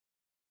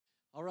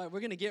All right, we're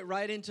going to get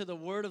right into the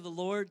word of the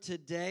Lord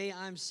today.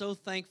 I'm so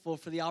thankful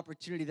for the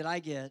opportunity that I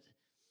get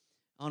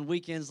on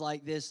weekends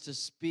like this to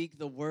speak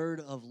the word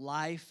of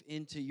life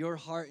into your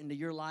heart, into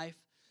your life.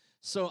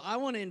 So I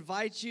want to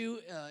invite you,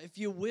 if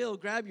you will,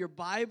 grab your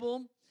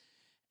Bible.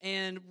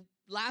 And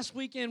last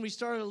weekend we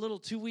started a little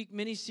 2-week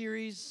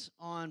mini-series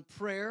on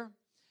prayer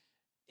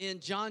in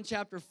John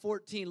chapter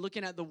 14,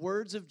 looking at the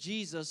words of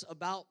Jesus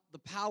about the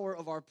power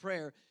of our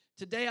prayer.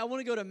 Today, I want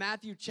to go to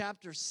Matthew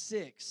chapter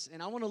 6,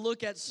 and I want to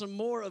look at some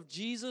more of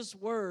Jesus'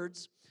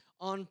 words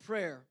on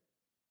prayer.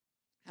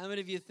 How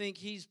many of you think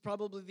he's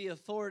probably the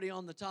authority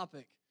on the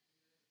topic?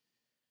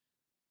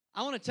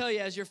 I want to tell you,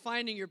 as you're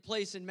finding your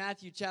place in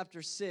Matthew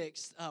chapter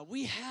 6,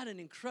 we had an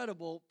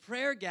incredible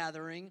prayer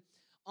gathering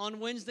on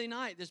Wednesday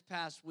night this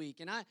past week.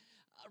 And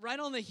right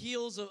on the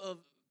heels of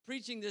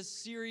preaching this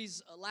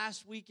series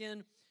last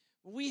weekend,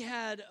 we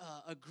had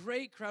a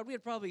great crowd. We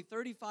had probably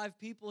 35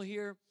 people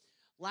here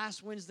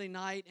last Wednesday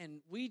night, and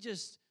we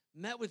just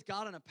met with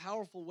God in a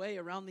powerful way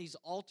around these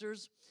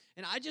altars.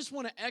 And I just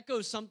want to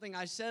echo something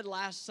I said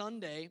last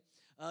Sunday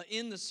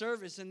in the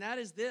service, and that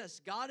is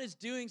this: God is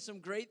doing some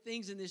great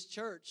things in this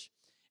church,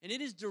 and it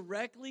is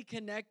directly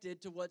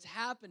connected to what's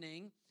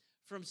happening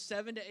from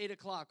 7 to 8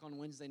 o'clock on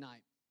Wednesday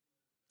night.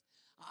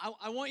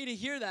 I want you to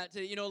hear that.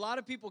 A lot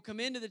of people come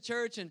into the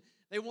church, and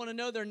they want to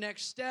know their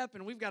next step,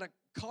 and we've got a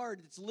card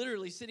that's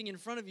literally sitting in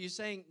front of you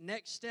saying,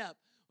 next step.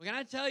 Well, can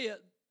I tell you,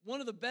 one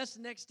of the best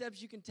next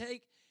steps you can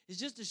take is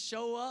just to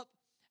show up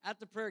at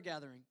the prayer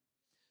gathering,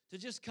 to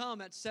just come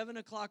at 7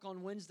 o'clock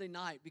on Wednesday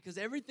night, because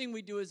everything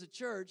we do as a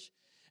church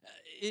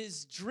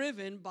is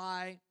driven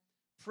by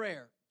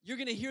prayer. You're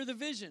going to hear the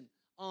vision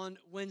on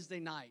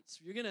Wednesday nights.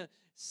 You're going to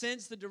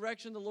sense the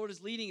direction the Lord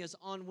is leading us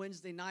on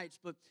Wednesday nights.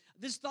 But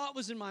this thought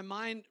was in my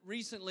mind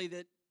recently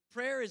that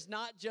prayer is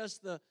not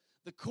just the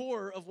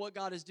core of what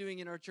God is doing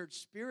in our church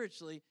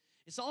spiritually.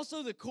 It's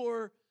also the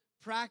core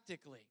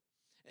practically.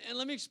 And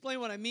let me explain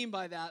what I mean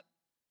by that.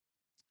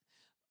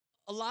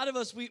 A lot of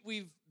us,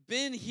 we've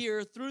been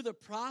here through the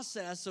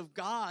process of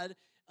God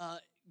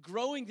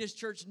growing this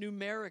church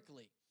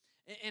numerically.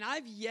 And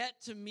I've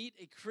yet to meet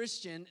a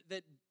Christian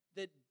that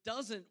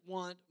doesn't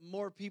want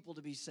more people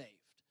to be saved.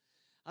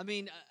 I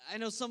mean, I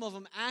know some of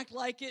them act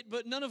like it,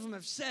 but none of them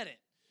have said it.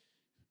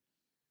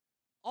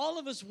 All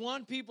of us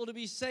want people to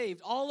be saved.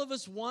 All of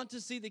us want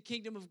to see the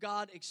kingdom of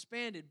God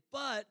expanded,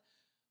 but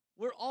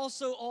we're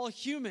also all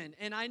human.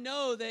 And I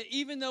know that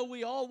even though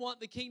we all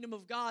want the kingdom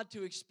of God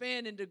to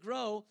expand and to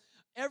grow,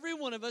 every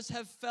one of us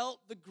have felt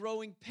the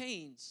growing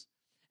pains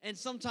and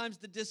sometimes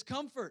the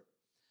discomfort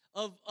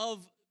of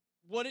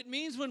what it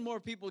means when more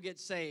people get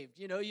saved.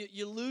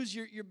 You lose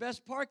your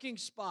best parking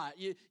spot.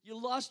 You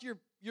lost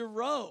your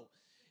row.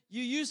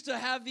 You used to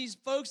have these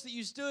folks that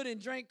you stood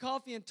and drank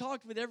coffee and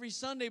talked with every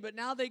Sunday, but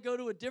now they go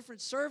to a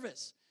different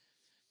service.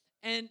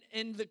 And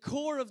the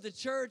core of the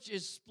church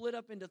is split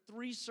up into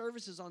 3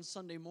 services on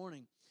Sunday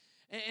morning.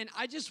 And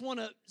I just want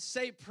to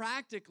say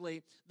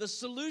practically, the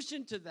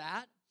solution to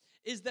that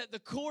is that the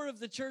core of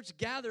the church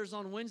gathers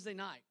on Wednesday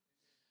night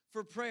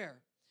for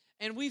prayer.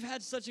 And we've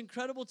had such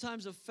incredible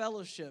times of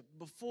fellowship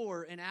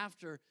before and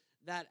after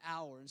that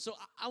hour. And so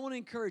I want to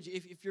encourage you,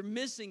 if you're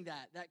missing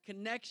that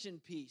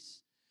connection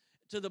piece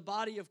to the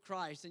body of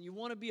Christ, and you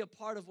want to be a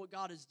part of what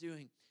God is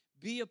doing,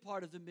 be a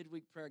part of the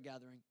midweek prayer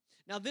gathering.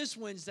 Now, this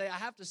Wednesday, I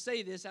have to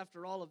say this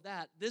after all of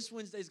that, this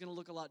Wednesday is going to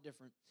look a lot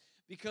different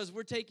because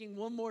we're taking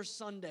one more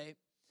Sunday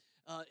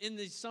in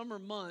the summer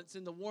months,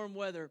 in the warm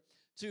weather,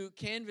 to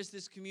canvass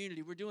this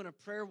community. We're doing a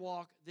prayer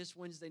walk this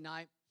Wednesday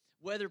night,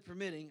 weather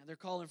permitting. They're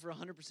calling for a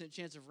 100%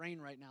 chance of rain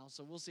right now,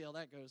 so we'll see how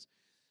that goes.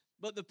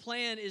 But the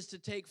plan is to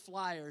take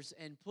flyers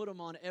and put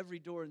them on every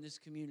door in this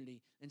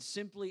community and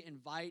simply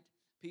invite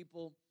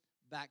people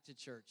back to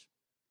church.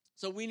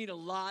 So we need a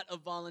lot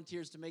of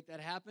volunteers to make that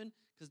happen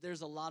because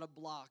there's a lot of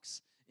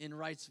blocks in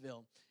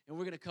Wrightsville, and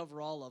we're going to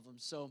cover all of them.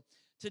 So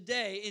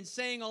today, in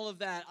saying all of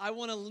that, I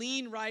want to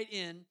lean right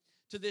in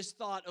to this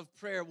thought of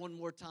prayer one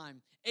more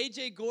time.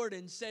 A.J.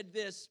 Gordon said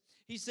this.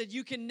 He said,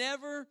 you can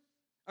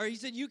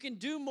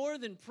do more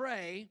than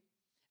pray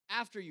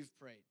after you've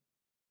prayed.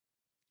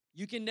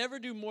 You can never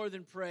do more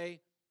than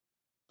pray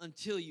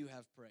until you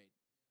have prayed.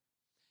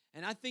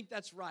 And I think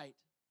that's right.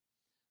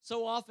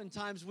 So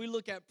oftentimes we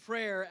look at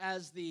prayer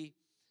as the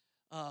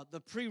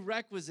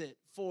prerequisite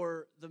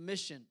for the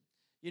mission.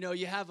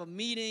 You have a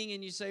meeting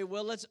and you say,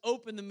 well, let's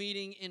open the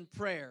meeting in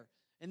prayer,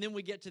 and then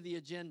we get to the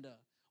agenda.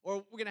 Or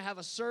we're going to have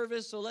a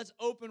service, so let's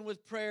open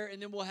with prayer,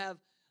 and then we'll have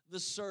the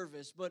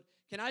service. But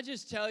can I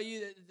just tell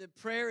you that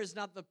prayer is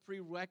not the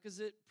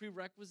prerequisite?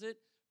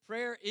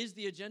 Prayer is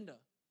the agenda.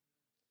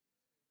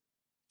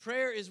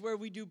 Prayer is where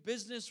we do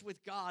business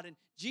with God. And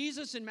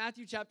Jesus in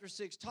Matthew chapter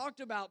 6 talked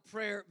about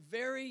prayer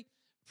very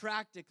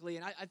practically.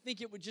 And I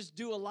think it would just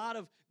do a lot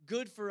of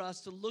good for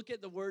us to look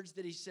at the words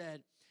that he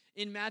said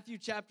in Matthew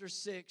chapter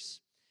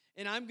 6.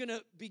 And I'm going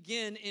to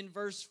begin in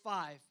verse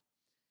 5.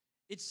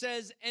 It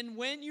says, and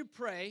when you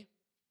pray,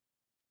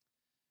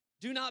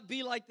 do not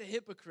be like the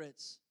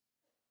hypocrites,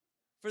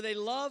 for they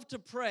love to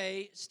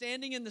pray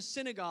standing in the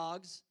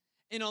synagogues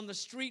and on the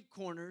street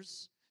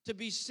corners to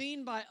be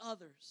seen by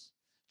others.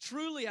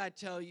 Truly, I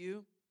tell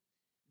you,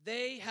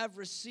 they have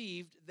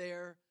received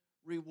their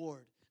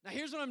reward. Now,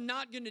 here's what I'm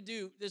not going to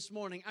do this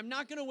morning. I'm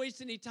not going to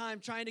waste any time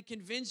trying to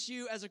convince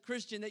you as a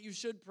Christian that you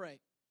should pray.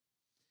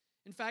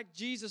 In fact,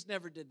 Jesus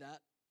never did that.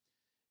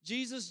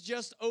 Jesus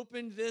just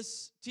opened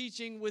this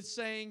teaching with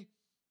saying,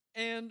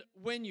 and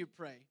when you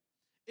pray.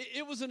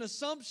 It was an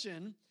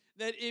assumption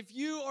that if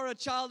you are a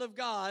child of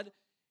God,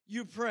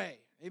 you pray.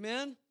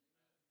 Amen?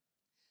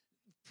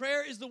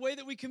 Prayer is the way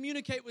that we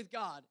communicate with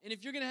God. And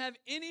if you're going to have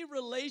any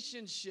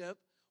relationship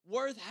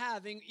worth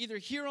having, either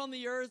here on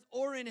the earth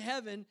or in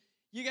heaven,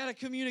 you got to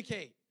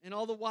communicate. And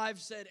all the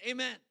wives said,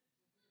 amen.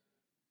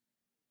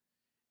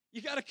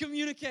 You got to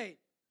communicate.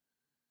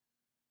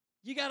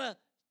 You got to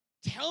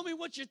tell me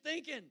what you're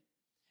thinking.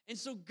 And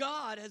so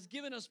God has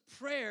given us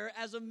prayer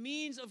as a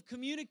means of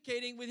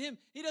communicating with Him.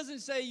 He doesn't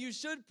say you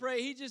should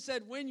pray. He just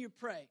said when you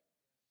pray.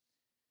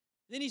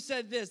 Then He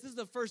said this. This is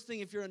the first thing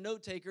if you're a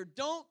note taker.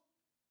 Don't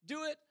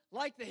do it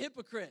like the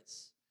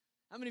hypocrites.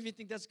 How many of you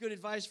think that's good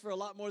advice for a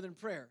lot more than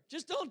prayer?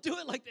 Just don't do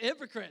it like the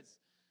hypocrites.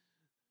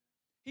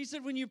 He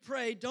said when you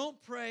pray,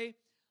 don't pray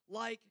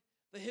like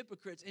the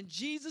hypocrites. And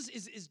Jesus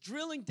is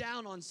drilling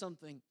down on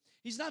something.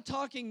 He's not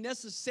talking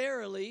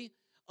necessarily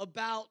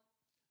about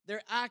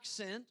their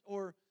accent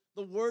or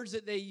the words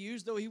that they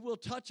use, though He will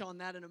touch on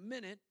that in a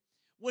minute.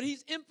 What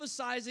He's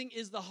emphasizing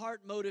is the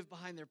heart motive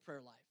behind their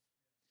prayer life.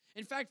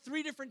 In fact,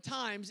 3 different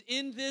times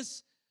in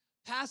this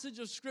passage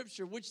of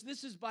Scripture, which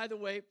this is, by the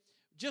way,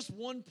 just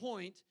one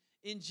point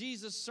in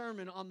Jesus'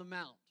 Sermon on the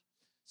Mount.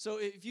 So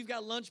if you've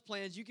got lunch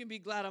plans, you can be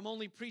glad I'm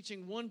only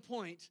preaching one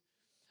point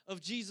of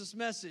Jesus'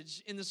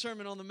 message in the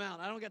Sermon on the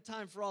Mount. I don't got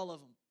time for all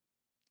of them.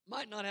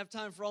 Might not have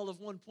time for all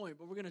of one point,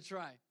 but we're going to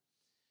try.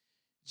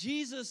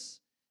 Jesus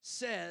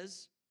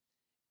says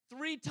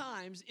 3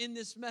 times in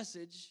this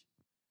message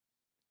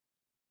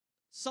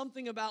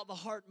something about the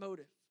heart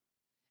motive.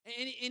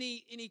 And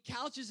he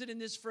couches it in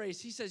this phrase.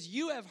 He says,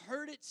 you have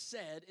heard it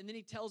said, and then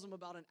he tells them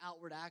about an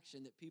outward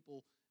action that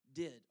people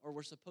did or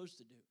were supposed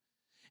to do.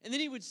 And then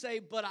he would say,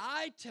 but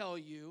I tell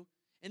you,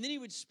 and then he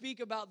would speak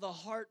about the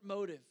heart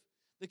motive,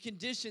 the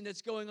condition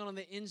that's going on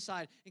the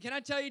inside. And can I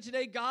tell you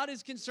today, God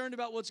is concerned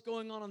about what's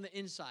going on the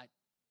inside.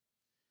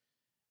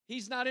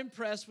 He's not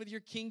impressed with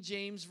your King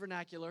James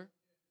vernacular.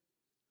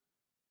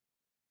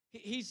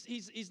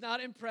 He's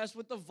not impressed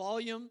with the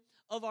volume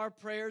of our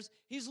prayers.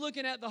 He's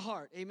looking at the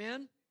heart.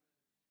 Amen?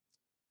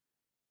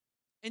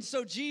 And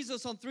so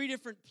Jesus, on 3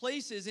 different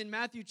places in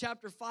Matthew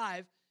chapter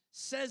 5,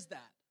 says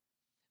that.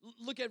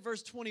 Look at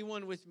verse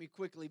 21 with me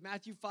quickly.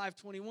 Matthew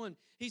 5:21.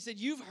 He said,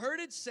 you've heard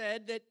it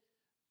said that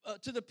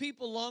to the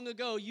people long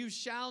ago, you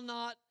shall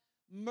not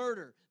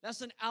murder.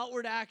 That's an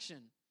outward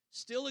action.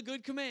 Still a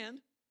good command,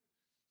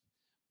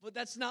 but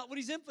that's not what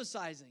he's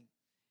emphasizing.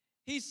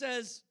 He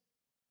says,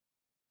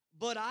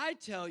 but I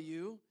tell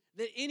you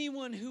that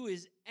anyone who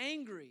is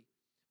angry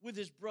with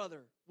his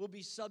brother will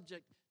be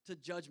subject to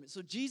judgment.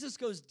 So Jesus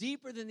goes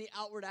deeper than the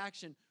outward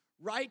action,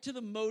 right to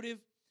the motive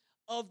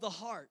of the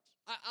heart.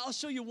 I'll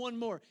show you one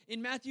more.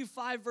 In Matthew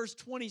 5, verse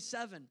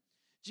 27,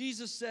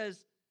 Jesus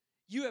says,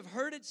 you have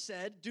heard it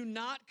said, do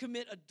not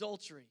commit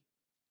adultery.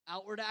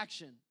 Outward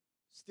action.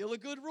 Still a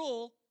good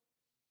rule.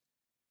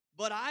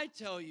 But I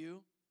tell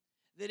you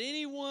that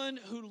anyone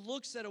who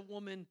looks at a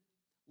woman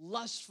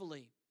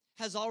lustfully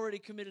has already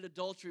committed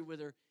adultery with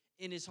her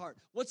in his heart.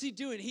 What's he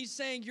doing? He's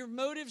saying your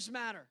motives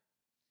matter.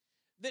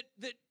 That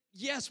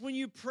yes, when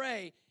you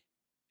pray,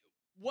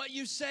 what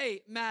you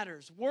say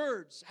matters.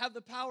 Words have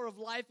the power of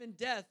life and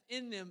death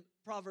in them,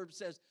 Proverbs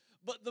says.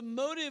 But the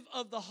motive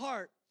of the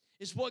heart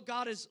is what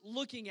God is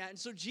looking at. And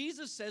so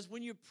Jesus says,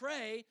 when you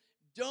pray,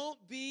 don't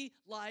be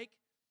like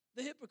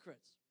the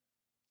hypocrites.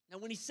 Now,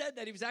 when he said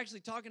that, he was actually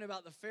talking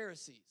about the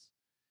Pharisees,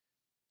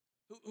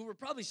 who were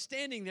probably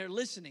standing there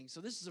listening.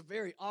 So this is a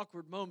very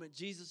awkward moment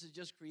Jesus has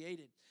just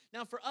created.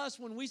 Now, for us,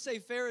 when we say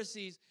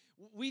Pharisees,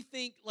 we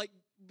think like,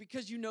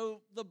 because you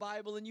know the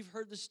Bible and you've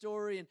heard the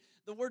story, and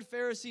the word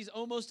Pharisee is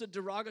almost a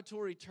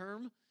derogatory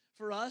term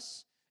for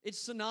us. It's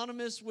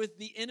synonymous with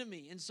the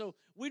enemy, and so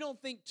we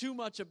don't think too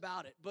much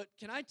about it. But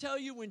can I tell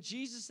you, when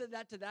Jesus said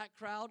that to that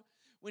crowd,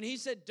 when he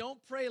said, don't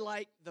pray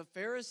like the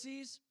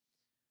Pharisees,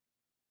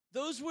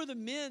 those were the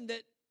men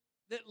that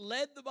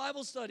led the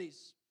Bible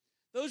studies.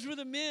 Those were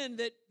the men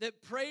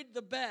that prayed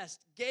the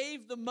best,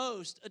 gave the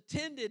most,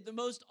 attended the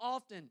most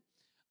often,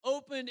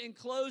 opened and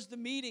closed the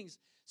meetings.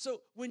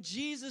 So when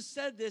Jesus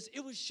said this,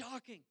 it was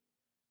shocking.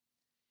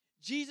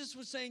 Jesus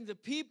was saying the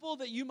people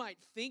that you might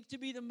think to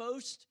be the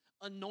most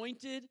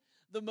anointed,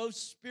 the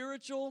most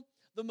spiritual,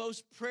 the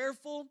most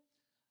prayerful,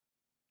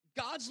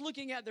 God's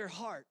looking at their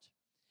heart,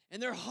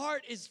 and their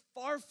heart is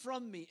far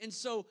from me. And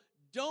so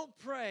don't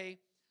pray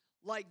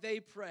like they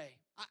pray.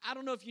 I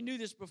don't know if you knew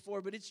this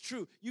before, but it's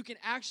true. You can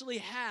actually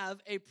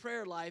have a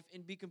prayer life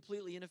and be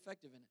completely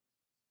ineffective in it.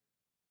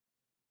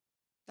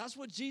 That's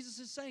what Jesus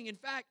is saying. In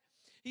fact,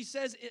 he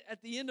says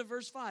at the end of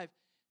verse 5,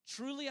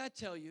 truly I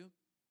tell you,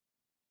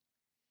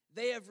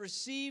 they have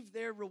received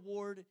their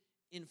reward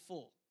in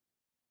full.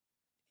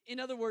 In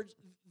other words,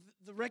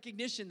 the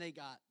recognition they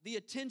got, the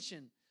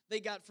attention they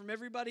got from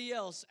everybody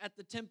else at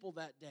the temple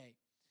that day,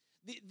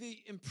 the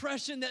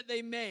impression that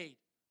they made.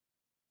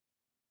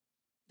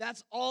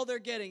 That's all they're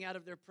getting out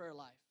of their prayer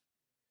life.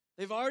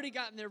 They've already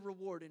gotten their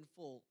reward in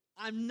full.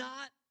 I'm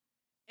not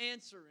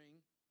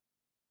answering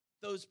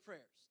those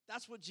prayers.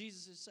 That's what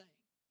Jesus is saying.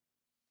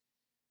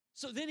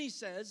 So then he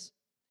says,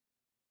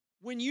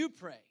 when you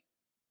pray,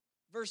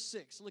 verse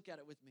 6, look at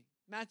it with me.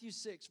 Matthew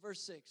 6,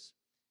 verse 6.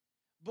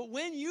 But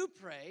when you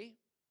pray,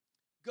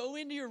 go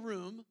into your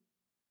room,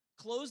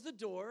 close the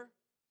door,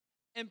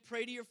 and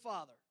pray to your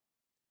Father,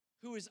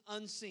 who is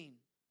unseen.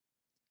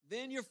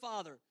 Then your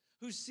Father,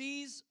 who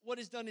sees what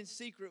is done in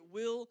secret,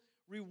 will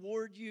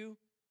reward you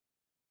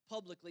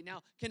publicly.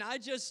 Now, can I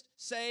just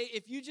say,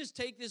 if you just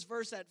take this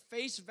verse at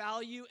face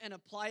value and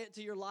apply it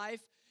to your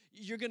life,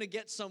 you're going to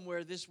get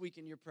somewhere this week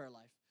in your prayer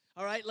life.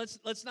 All right,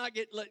 let's not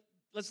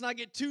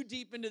get too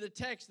deep into the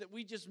text that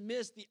we just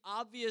missed the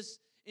obvious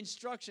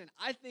instruction.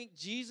 I think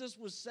Jesus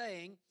was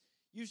saying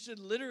you should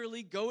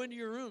literally go into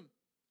your room.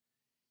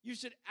 You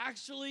should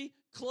actually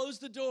close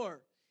the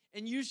door,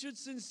 and you should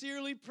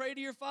sincerely pray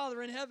to your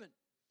Father in heaven.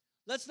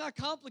 Let's not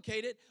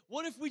complicate it.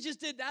 What if we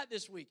just did that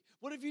this week?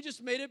 What if you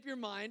just made up your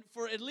mind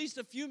for at least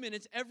a few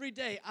minutes every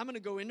day? I'm going to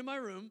go into my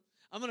room,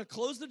 I'm going to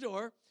close the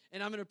door,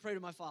 and I'm going to pray to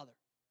my Father.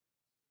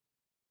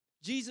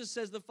 Jesus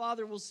says the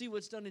Father will see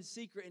what's done in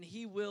secret, and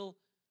He will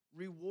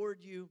reward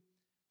you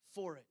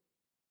for it.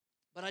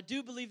 But I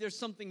do believe there's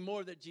something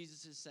more that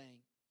Jesus is saying.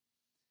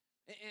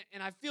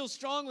 And I feel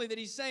strongly that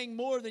He's saying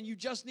more than you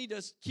just need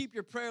to keep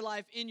your prayer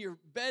life in your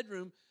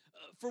bedroom.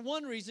 For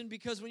one reason,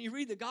 because when you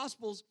read the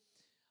Gospels,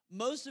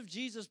 most of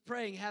Jesus'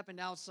 praying happened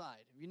outside.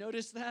 Have you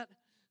noticed that?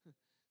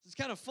 It's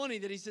kind of funny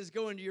that He says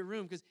go into your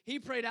room, because He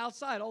prayed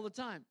outside all the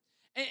time.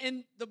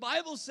 And the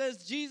Bible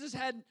says Jesus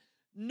had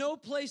no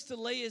place to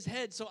lay His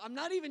head, so I'm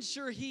not even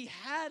sure He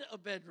had a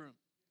bedroom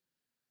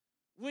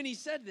when He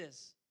said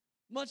this,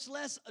 much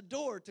less a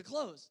door to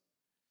close.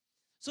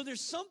 So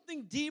there's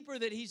something deeper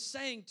that He's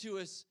saying to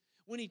us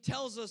when He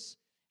tells us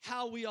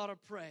how we ought to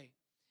pray.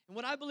 And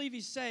what I believe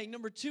He's saying,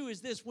 number 2,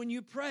 is this: when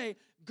you pray,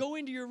 go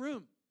into your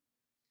room.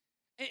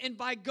 And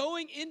by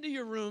going into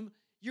your room,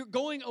 you're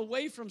going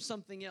away from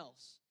something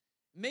else.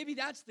 Maybe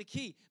that's the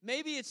key.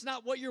 Maybe it's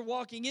not what you're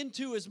walking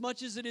into as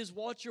much as it is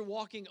what you're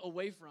walking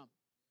away from.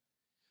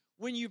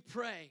 When you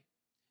pray,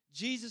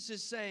 Jesus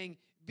is saying,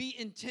 be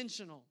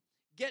intentional.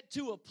 Get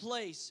to a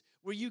place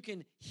where you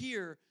can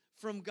hear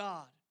from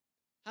God.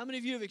 How many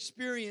of you have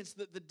experienced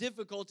the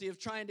difficulty of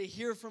trying to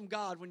hear from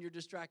God when you're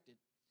distracted?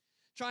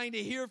 Trying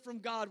to hear from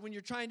God when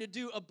you're trying to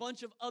do a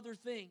bunch of other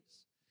things.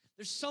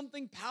 There's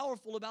something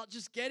powerful about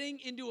just getting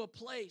into a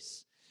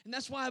place. And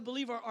that's why I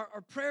believe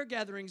our prayer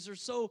gatherings are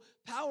so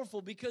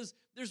powerful, because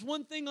there's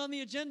one thing on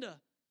the agenda: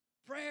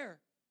 prayer.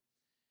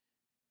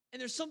 And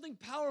there's something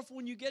powerful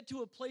when you get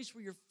to a place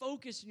where you're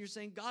focused and you're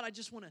saying, God, I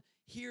just want to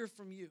hear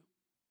from you.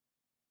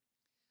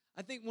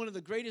 I think one of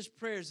the greatest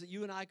prayers that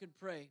you and I could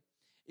pray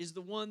is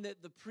the one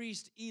that the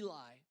priest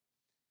Eli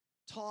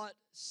taught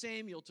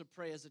Samuel to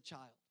pray as a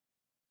child.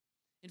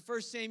 In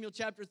 1 Samuel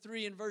chapter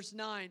 3 and verse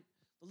 9,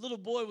 the little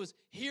boy was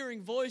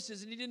hearing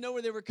voices and he didn't know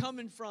where they were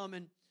coming from.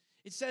 And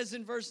it says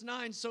in verse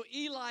 9, so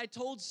Eli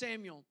told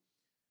Samuel,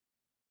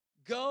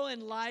 go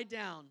and lie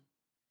down,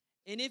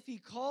 and if he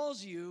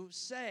calls you,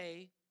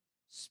 say,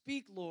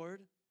 speak,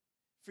 Lord,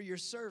 for your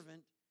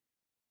servant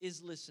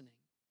is listening.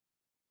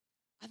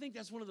 I think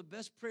that's one of the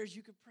best prayers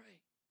you could pray.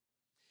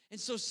 And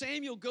so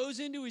Samuel goes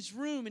into his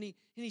room and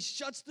he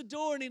shuts the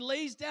door and he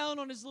lays down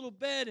on his little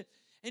bed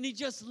and he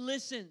just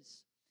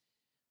listens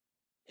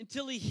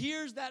until he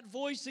hears that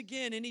voice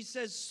again, and he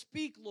says,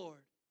 speak,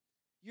 Lord,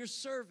 your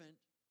servant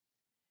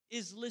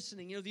is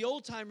listening. You know, the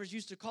old timers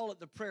used to call it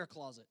the prayer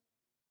closet.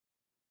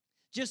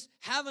 Just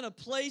having a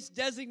place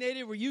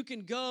designated where you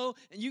can go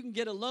and you can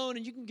get alone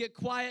and you can get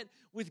quiet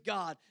with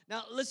God.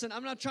 Now, listen,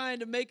 I'm not trying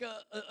to make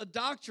a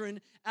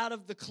doctrine out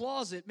of the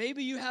closet.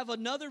 Maybe you have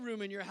another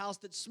room in your house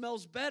that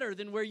smells better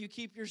than where you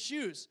keep your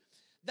shoes.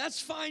 That's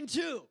fine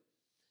too.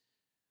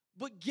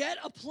 But get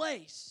a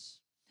place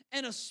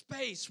and a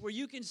space where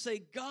you can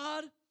say,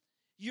 God,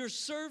 your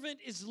servant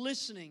is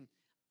listening.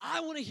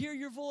 I want to hear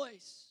your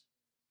voice.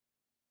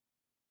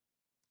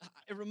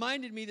 It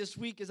reminded me this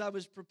week as I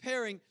was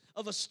preparing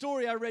of a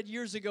story I read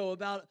years ago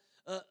about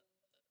a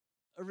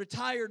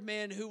retired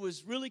man who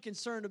was really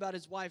concerned about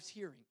his wife's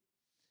hearing.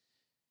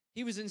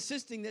 He was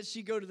insisting that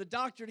she go to the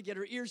doctor to get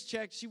her ears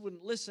checked. She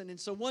wouldn't listen. And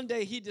so one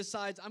day he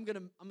decides, I'm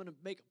gonna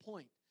make a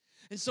point.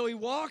 And so he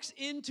walks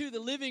into the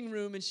living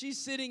room, and she's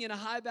sitting in a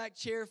high-back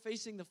chair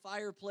facing the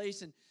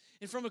fireplace. And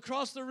from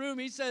across the room,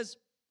 he says,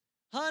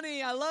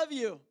 honey, I love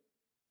you.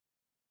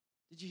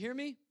 Did you hear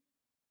me?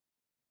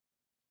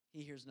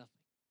 He hears nothing.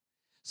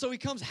 So he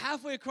comes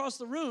halfway across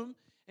the room,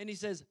 and he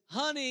says,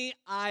 honey,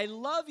 I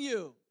love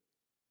you.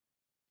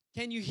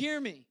 Can you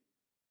hear me?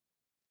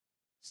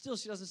 Still,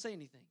 she doesn't say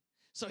anything.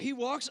 So he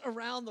walks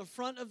around the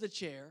front of the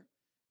chair,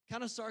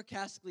 kind of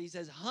sarcastically. He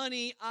says,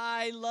 honey,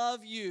 I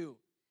love you.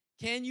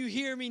 Can you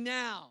hear me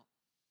now?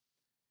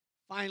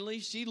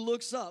 Finally, she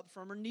looks up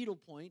from her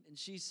needlepoint, and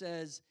she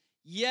says,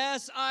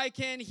 Yes, I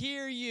can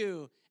hear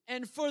you.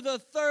 And for the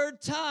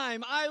third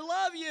time, I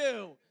love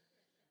you.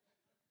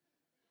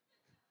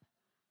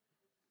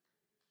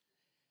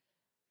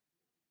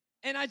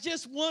 And I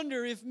just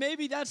wonder if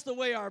maybe that's the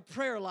way our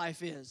prayer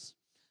life is.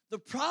 The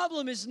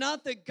problem is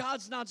not that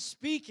God's not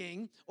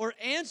speaking or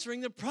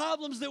answering. The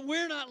problem is that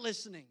we're not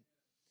listening.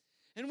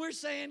 And we're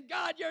saying,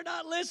 God, you're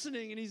not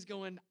listening. And he's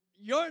going,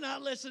 you're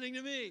not listening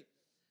to me.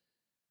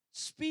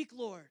 Speak,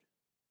 Lord,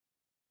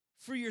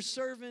 for your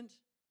servant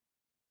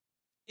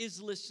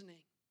is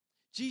listening.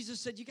 Jesus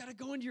said, you got to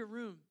go into your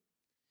room.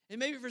 And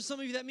maybe for some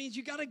of you, that means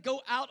you got to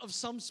go out of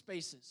some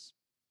spaces.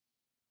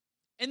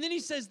 And then he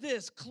says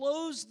this,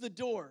 close the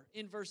door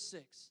in verse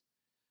 6.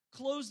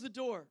 Close the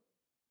door.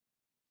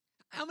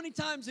 How many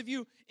times have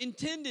you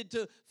intended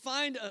to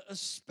find a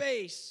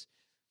space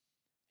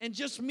and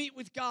just meet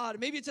with God?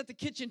 Maybe it's at the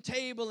kitchen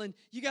table and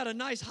you got a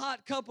nice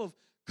hot cup of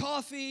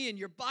coffee and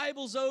your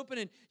Bible's open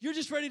and you're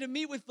just ready to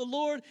meet with the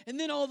Lord, and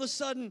then all of a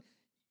sudden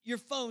your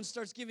phone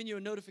starts giving you a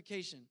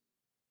notification.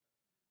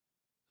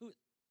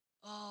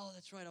 Oh,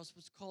 that's right, I was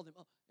supposed to call them.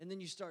 Oh, and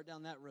then you start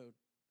down that road.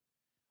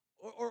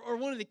 Or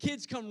one of the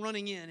kids come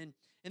running in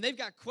and they've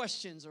got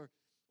questions, or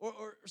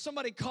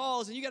somebody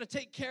calls and you got to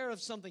take care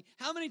of something.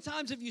 How many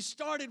times have you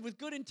started with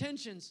good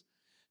intentions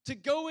to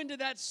go into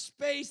that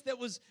space that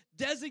was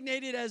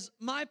designated as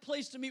my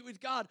place to meet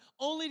with God,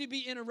 only to be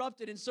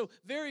interrupted? And so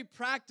very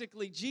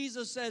practically,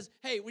 Jesus says,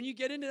 hey, when you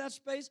get into that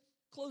space,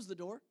 close the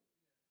door.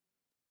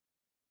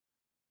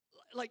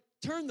 Like,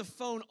 turn the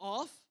phone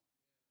off.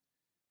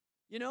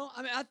 You know,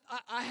 I mean,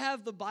 I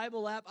have the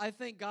Bible app. I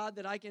thank God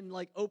that I can,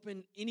 like,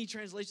 open any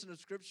translation of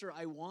Scripture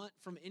I want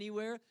from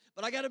anywhere.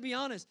 But I got to be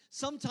honest,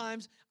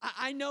 sometimes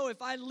I know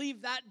if I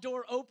leave that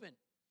door open,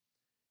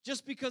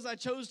 just because I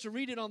chose to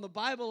read it on the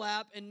Bible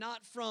app and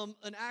not from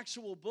an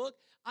actual book,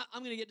 I'm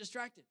going to get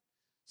distracted.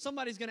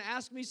 Somebody's going to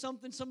ask me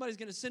something. Somebody's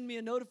going to send me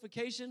a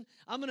notification.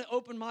 I'm going to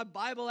open my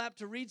Bible app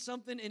to read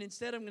something, and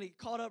instead I'm going to get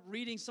caught up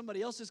reading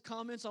somebody else's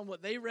comments on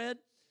what they read.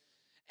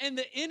 And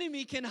the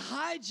enemy can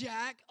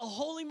hijack a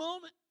holy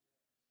moment.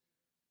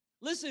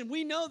 Listen,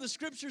 we know the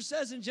Scripture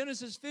says in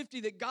Genesis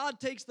 50 that God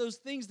takes those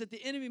things that the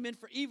enemy meant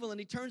for evil and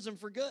he turns them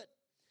for good.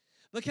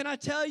 But can I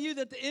tell you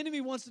that the enemy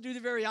wants to do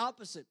the very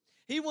opposite?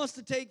 He wants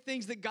to take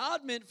things that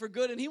God meant for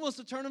good and he wants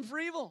to turn them for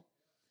evil.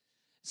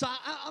 So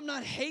I'm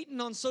not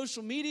hating on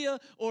social media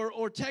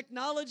or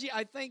technology.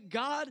 I thank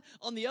God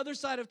on the other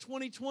side of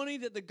 2020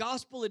 that the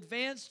gospel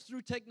advanced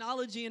through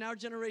technology in our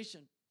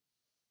generation.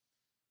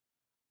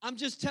 I'm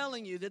just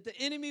telling you that the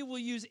enemy will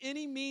use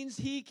any means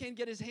he can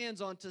get his hands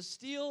on to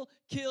steal,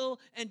 kill,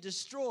 and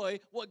destroy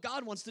what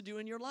God wants to do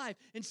in your life.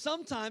 And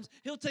sometimes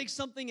he'll take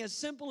something as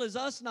simple as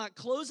us not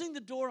closing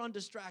the door on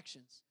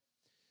distractions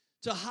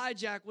to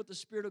hijack what the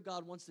Spirit of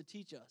God wants to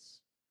teach us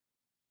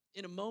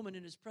in a moment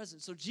in his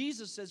presence. So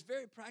Jesus says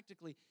very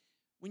practically,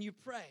 when you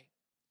pray,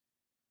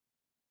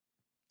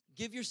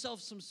 give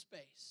yourself some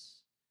space.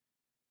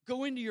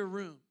 Go into your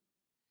room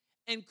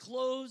and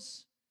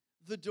close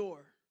the door.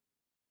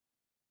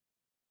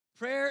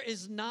 Prayer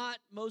is not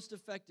most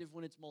effective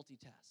when it's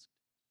multitasked.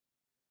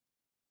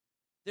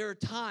 There are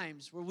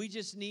times where we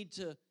just need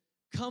to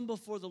come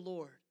before the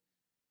Lord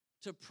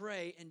to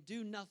pray and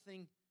do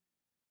nothing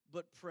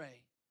but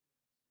pray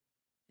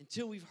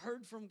until we've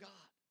heard from God.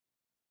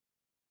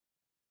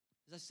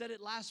 As I said it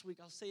last week,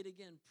 I'll say it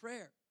again.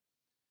 Prayer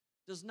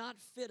does not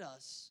fit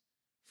us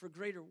for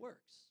greater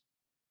works.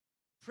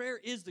 Prayer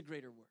is the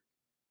greater work.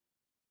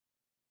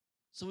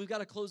 So we've got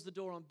to close the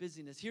door on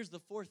busyness. Here's the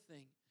fourth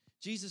thing.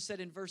 Jesus said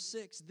in verse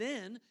 6,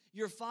 then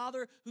your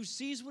Father who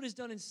sees what is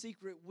done in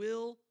secret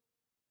will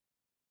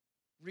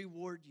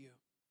reward you.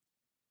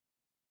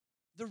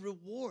 The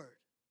reward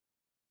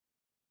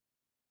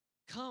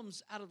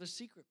comes out of the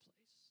secret place.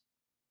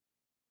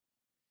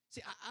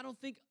 See, I don't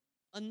think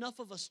enough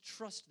of us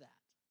trust that.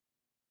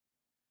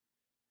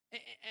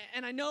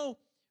 And I know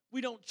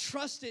we don't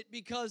trust it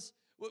because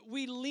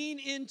we lean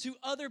into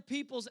other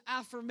people's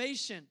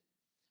affirmation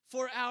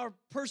for our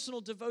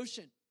personal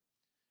devotion.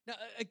 Now,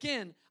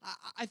 again,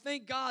 I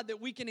thank God that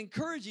we can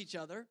encourage each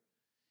other.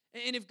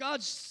 And if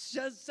God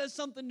says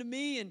something to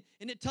me and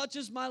it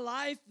touches my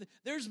life,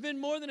 there's been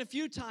more than a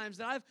few times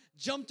that I've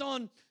jumped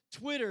on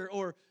Twitter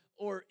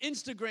or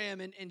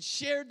Instagram and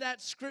shared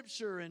that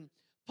scripture and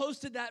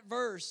posted that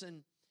verse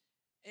and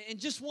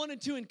just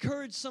wanted to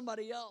encourage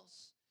somebody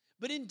else.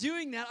 But in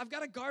doing that, I've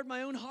got to guard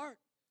my own heart.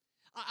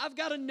 I've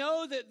got to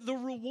know that the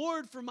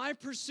reward for my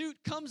pursuit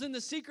comes in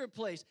the secret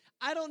place.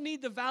 I don't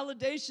need the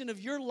validation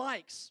of your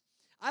likes.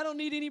 I don't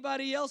need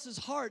anybody else's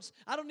hearts.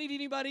 I don't need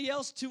anybody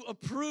else to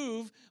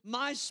approve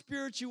my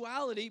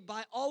spirituality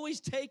by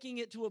always taking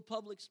it to a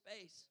public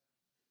space.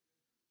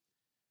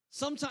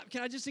 Sometimes,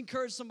 can I just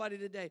encourage somebody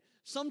today?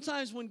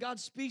 Sometimes when God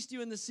speaks to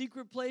you in the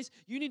secret place,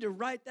 you need to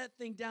write that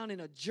thing down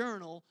in a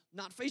journal,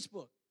 not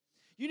Facebook.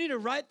 You need to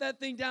write that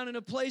thing down in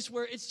a place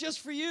where it's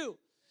just for you.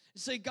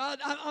 And say, God,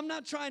 I'm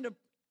not trying to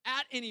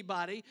at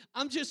anybody.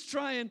 I'm just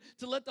trying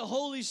to let the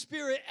Holy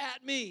Spirit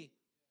at me.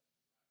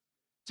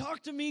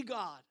 Talk to me,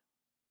 God.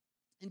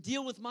 And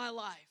deal with my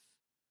life.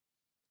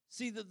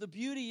 See, the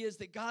beauty is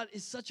that God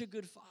is such a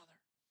good Father.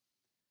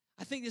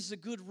 I think this is a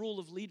good rule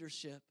of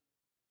leadership,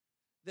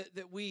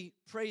 that we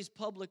praise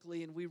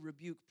publicly and we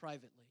rebuke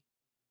privately.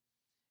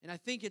 And I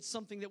think it's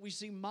something that we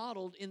see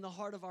modeled in the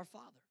heart of our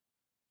Father.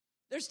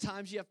 There's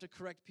times you have to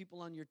correct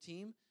people on your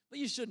team, but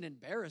you shouldn't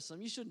embarrass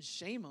them. You shouldn't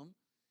shame them.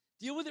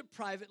 Deal with it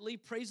privately,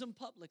 praise them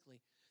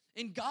publicly.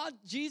 And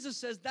Jesus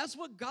says that's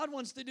what God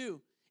wants to do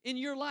in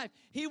your life.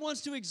 He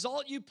wants to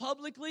exalt you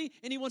publicly,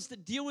 and He wants to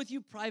deal with you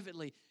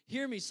privately.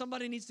 Hear me.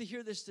 Somebody needs to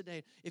hear this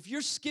today. If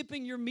you're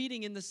skipping your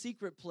meeting in the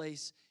secret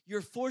place,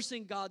 you're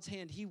forcing God's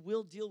hand. He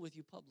will deal with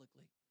you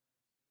publicly.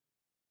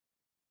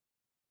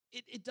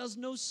 It does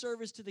no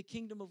service to the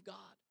kingdom of God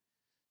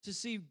to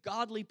see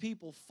godly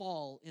people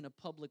fall in a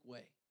public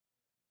way.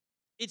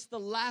 It's the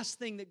last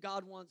thing that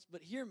God wants.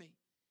 But hear me.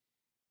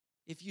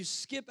 If you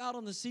skip out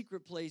on the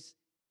secret place,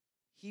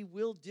 He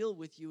will deal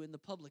with you in the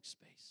public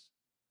space.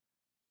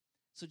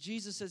 So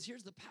Jesus says,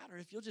 here's the pattern.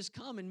 If you'll just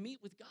come and meet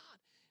with God.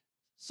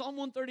 Psalm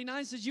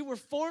 139 says you were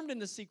formed in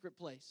the secret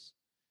place.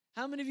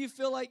 How many of you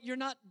feel like you're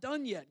not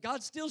done yet?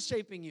 God's still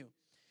shaping you.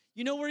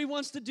 You know where He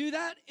wants to do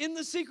that? In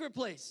the secret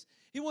place.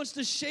 He wants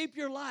to shape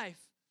your life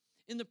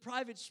in the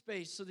private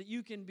space so that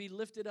you can be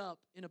lifted up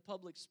in a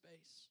public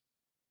space.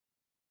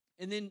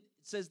 And then it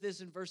says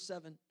this in verse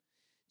 7.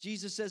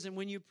 Jesus says, and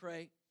when you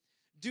pray,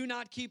 do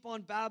not keep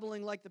on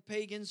babbling like the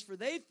pagans, for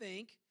they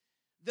think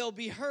they'll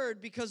be heard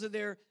because of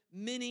their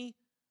many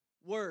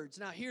words.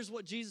 Now, here's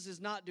what Jesus is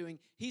not doing.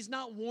 He's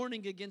not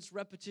warning against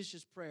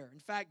repetitious prayer. In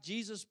fact,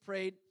 Jesus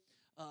prayed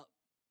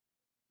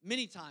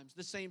many times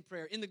the same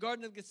prayer. In the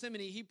Garden of Gethsemane,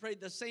 He prayed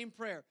the same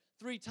prayer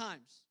 3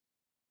 times.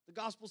 The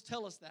Gospels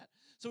tell us that.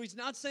 So He's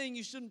not saying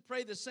you shouldn't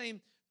pray the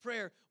same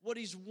prayer. What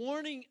He's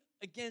warning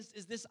against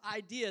is this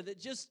idea that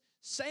just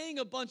saying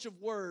a bunch of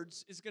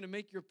words is going to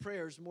make your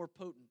prayers more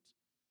potent.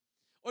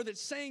 Or that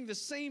saying the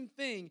same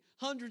thing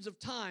hundreds of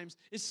times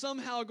is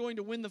somehow going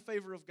to win the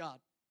favor of God.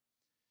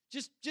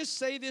 Just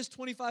say this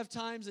 25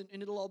 times and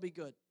it'll all be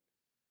good.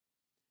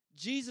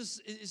 Jesus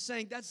is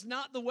saying that's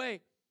not the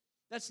way.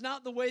 That's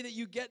not the way that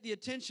you get the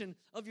attention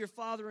of your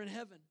Father in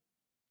heaven.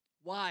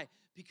 Why?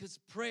 Because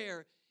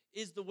prayer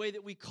is the way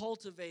that we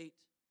cultivate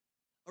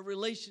a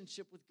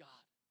relationship with God.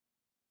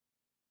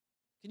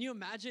 Can you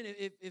imagine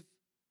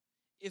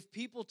if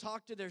people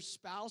talk to their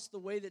spouse the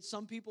way that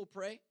some people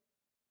pray?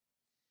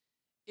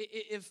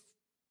 If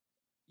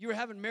you were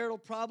having marital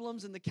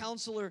problems and the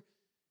counselor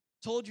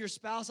told your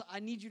spouse, I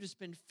need you to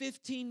spend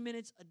 15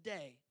 minutes a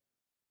day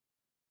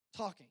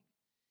talking.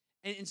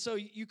 And so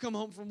you come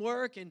home from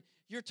work and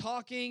you're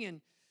talking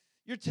and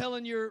you're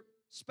telling your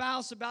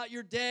spouse about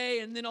your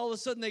day, and then all of a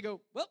sudden they go,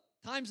 well,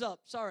 time's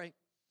up, sorry.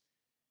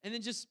 And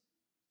then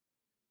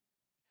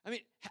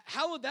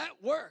how would that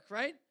work,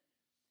 right?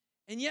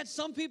 And yet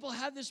some people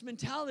have this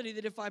mentality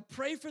that if I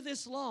pray for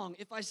this long,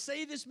 if I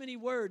say this many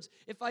words,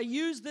 if I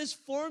use this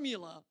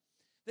formula,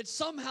 that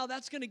somehow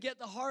that's going to get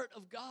the heart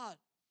of God.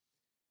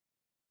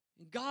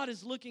 And God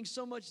is looking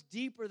so much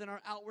deeper than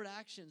our outward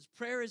actions.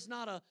 Prayer is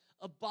not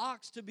a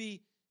box to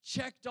be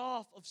checked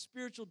off of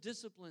spiritual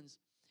disciplines.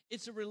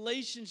 It's a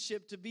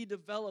relationship to be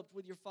developed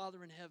with your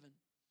Father in heaven.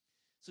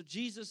 So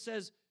Jesus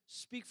says,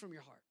 speak from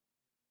your heart.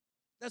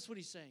 That's what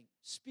He's saying.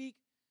 Speak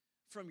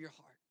from your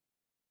heart.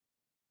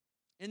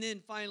 And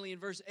then finally in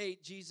verse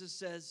 8, Jesus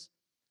says,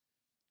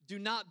 do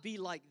not be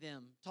like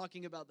them,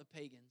 talking about the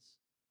pagans.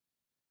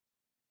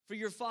 For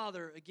your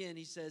Father, again,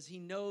 He says, He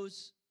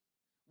knows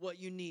what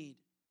you need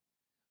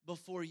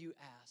before you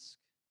ask.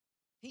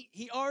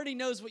 He already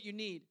knows what you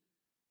need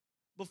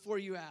before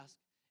you ask.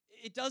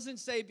 It doesn't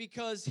say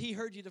because He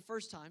heard you the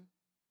first time.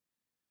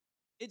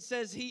 It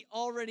says He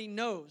already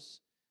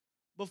knows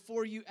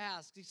before you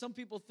ask. See, some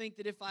people think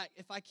that if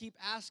I keep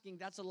asking,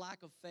 that's a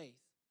lack of faith.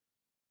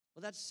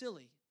 Well, that's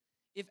silly.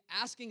 If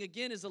asking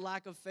again is a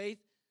lack of faith,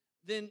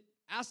 then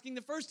asking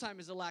the first time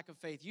is a lack of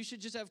faith. You should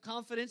just have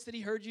confidence that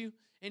He heard you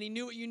and He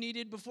knew what you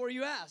needed before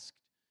you asked.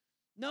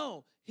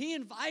 No, He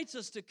invites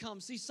us to come.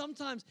 See,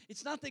 sometimes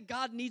it's not that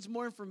God needs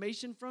more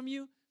information from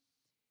you.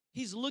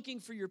 He's looking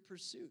for your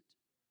pursuit.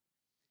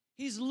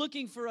 He's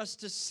looking for us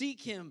to seek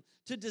Him,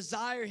 to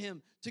desire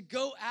Him, to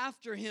go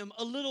after Him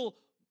a little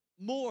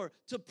more,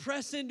 to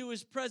press into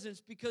His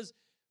presence, because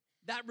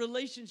that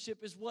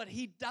relationship is what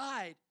He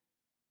died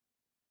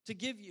to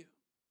give you.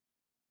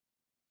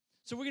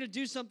 So we're going to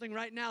do something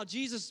right now.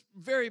 Jesus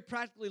very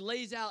practically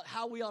lays out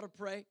how we ought to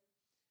pray.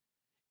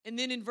 And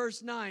then in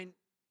verse 9,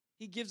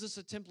 He gives us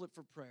a template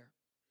for prayer.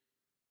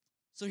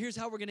 So here's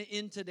how we're going to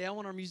end today. I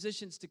want our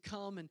musicians to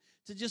come and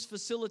to just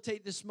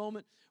facilitate this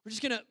moment.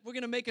 We're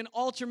going to make an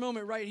altar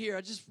moment right here.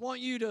 I just want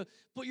you to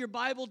put your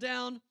Bible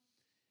down,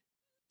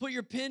 put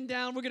your pen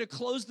down. We're going to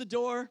close the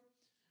door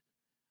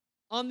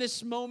on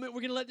this moment.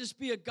 We're going to let this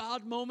be a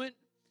God moment.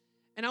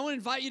 And I want to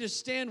invite you to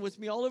stand with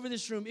me all over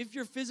this room. If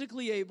you're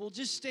physically able,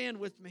 just stand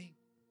with me.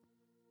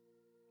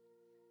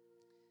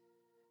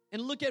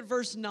 And look at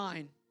verse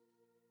 9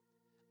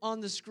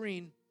 on the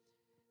screen.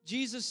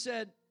 Jesus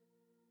said,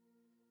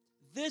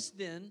 this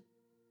then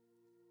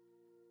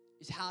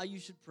is how you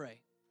should pray.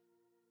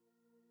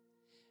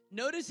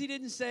 Notice he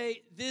didn't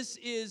say, this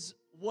is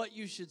what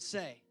you should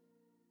say.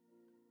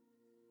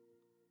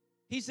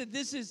 He said,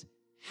 this is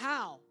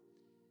how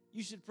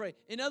you should pray.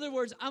 In other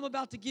words, I'm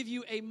about to give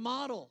you a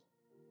model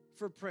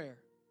for prayer.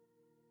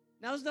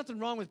 Now, there's nothing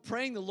wrong with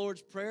praying the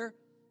Lord's Prayer.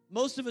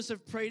 Most of us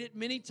have prayed it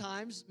many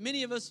times.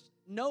 Many of us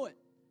know it.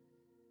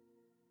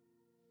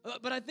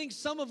 But I think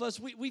some of us,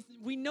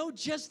 we know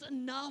just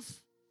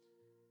enough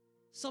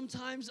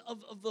sometimes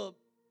of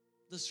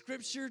the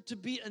Scripture to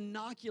be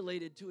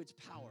inoculated to its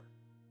power.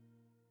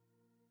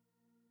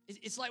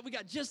 It's like we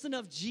got just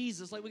enough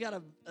Jesus, like we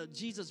got a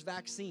Jesus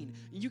vaccine.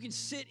 You can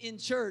sit in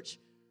church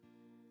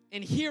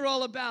and hear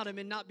all about him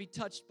and not be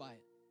touched by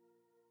it.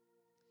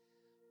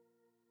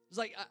 It's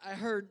like I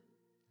heard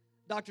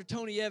Dr.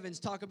 Tony Evans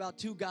talk about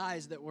two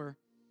guys that were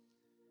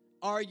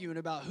arguing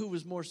about who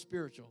was more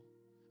spiritual,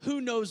 who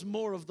knows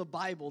more of the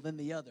Bible than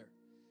the other.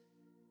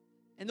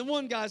 And the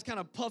one guy's kind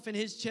of puffing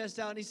his chest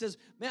out, and he says,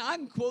 man, I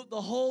can quote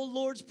the whole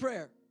Lord's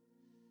Prayer.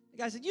 The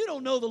guy said, you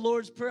don't know the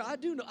Lord's Prayer. I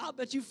do know. I'll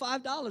bet you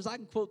 $5 I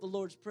can quote the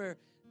Lord's Prayer.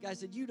 The guy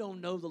said, you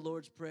don't know the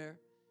Lord's Prayer.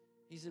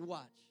 He said,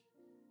 watch.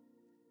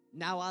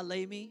 Now I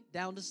lay me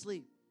down to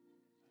sleep.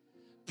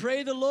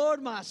 Pray the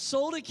Lord my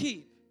soul to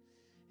keep.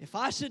 If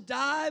I should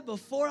die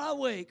before I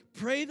wake,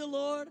 pray the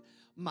Lord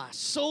my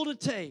soul to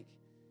take.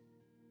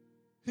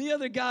 The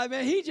other guy,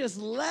 man, he just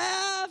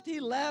laughed. He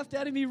laughed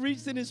at him. He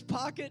reached in his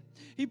pocket.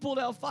 He pulled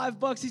out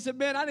 $5. He said,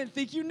 man, I didn't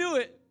think you knew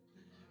it.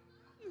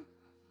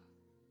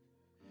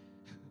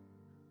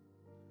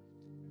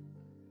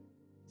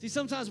 See,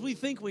 sometimes we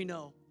think we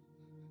know,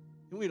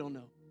 and we don't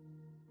know.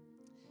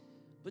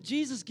 But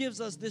Jesus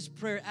gives us this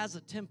prayer as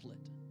a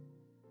template.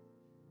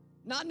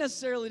 Not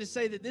necessarily to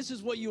say that this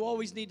is what you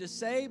always need to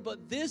say,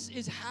 but this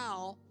is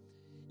how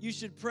you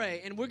should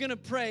pray. And we're going to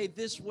pray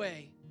this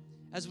way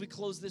as we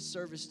close this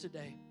service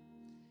today.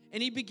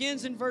 And he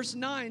begins in verse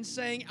 9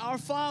 saying, Our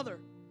Father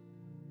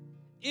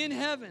in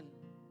heaven,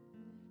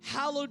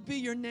 hallowed be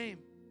your name.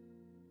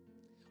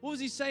 What was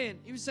he saying?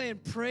 He was saying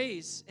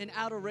praise and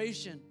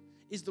adoration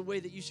is the way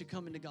that you should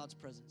come into God's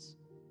presence.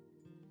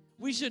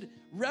 We should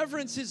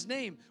reverence his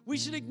name. We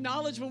should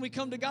acknowledge when we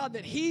come to God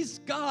that he's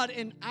God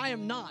and I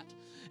am not.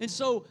 And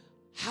so,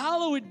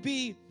 hallowed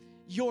be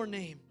your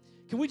name.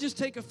 Can we just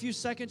take a few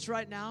seconds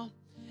right now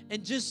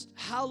and just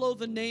hallow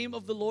the name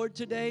of the Lord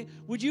today?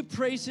 Would you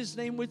praise his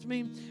name with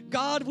me?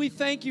 God, we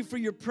thank you for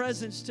your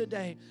presence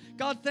today.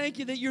 God, thank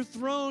you that your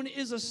throne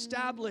is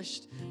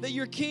established, that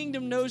your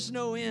kingdom knows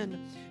no end.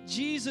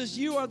 Jesus,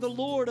 you are the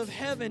Lord of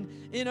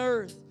heaven and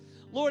earth.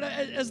 Lord,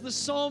 as the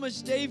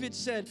psalmist David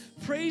said,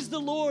 praise the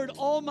Lord,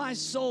 all my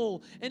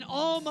soul, and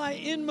all my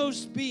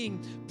inmost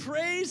being.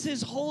 Praise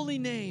his holy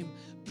name.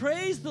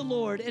 Praise the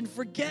Lord and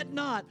forget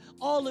not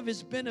all of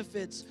his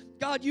benefits.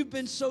 God, you've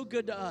been so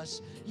good to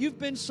us. You've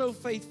been so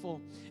faithful.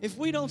 If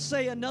we don't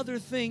say another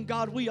thing,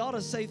 God, we ought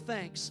to say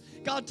thanks.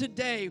 God,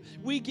 today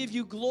we give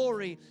you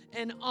glory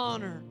and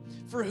honor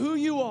for who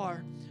you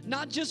are.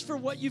 Not just for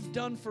what you've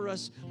done for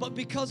us, but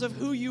because of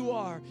who you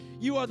are.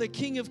 You are the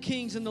King of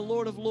Kings and the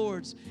Lord of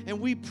Lords, and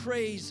we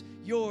praise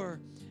your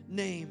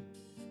name.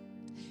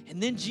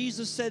 And then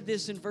Jesus said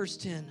this in verse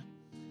 10.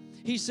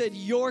 He said,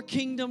 your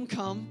kingdom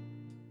come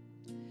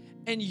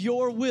and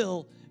your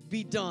will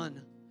be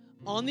done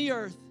on the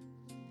earth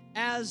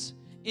as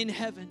in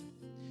heaven.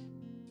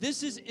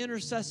 This is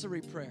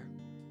intercessory prayer.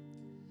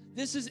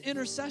 This is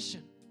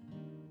intercession.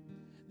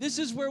 This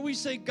is where we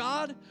say,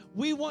 God,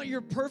 we want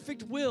your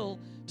perfect will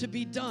to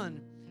be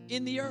done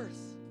in the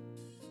earth.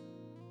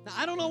 Now,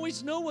 I don't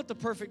always know what the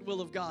perfect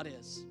will of God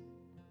is,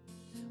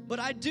 but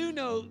I do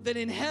know that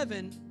in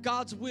heaven,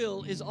 God's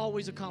will is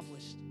always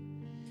accomplished.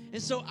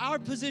 And so our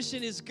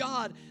position is,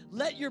 God,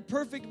 let your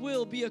perfect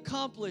will be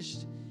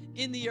accomplished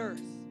in the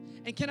earth.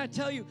 And can I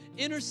tell you,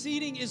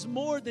 interceding is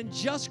more than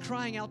just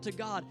crying out to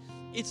God.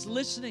 It's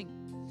listening.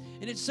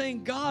 And it's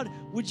saying, God,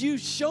 would you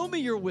show me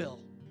your will?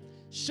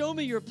 Show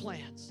me your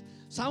plans.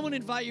 So I want to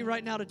invite you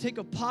right now to take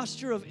a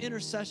posture of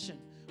intercession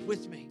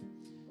with me.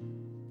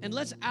 And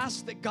let's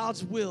ask that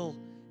God's will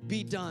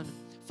be done.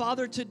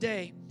 Father,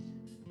 today,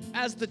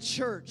 as the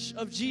church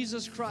of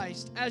Jesus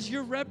Christ, as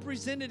your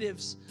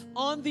representatives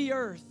on the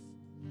earth,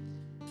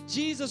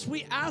 Jesus,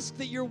 we ask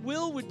that your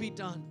will would be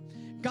done.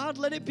 God,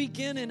 let it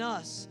begin in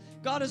us.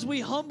 God, as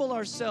we humble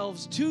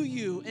ourselves to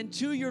you and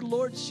to your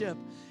lordship,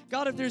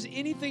 God, if there's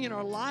anything in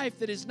our life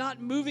that is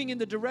not moving in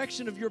the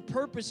direction of your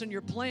purpose and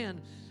your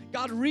plan,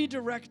 God,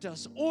 redirect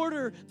us.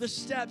 Order the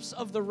steps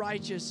of the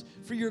righteous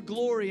for your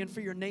glory and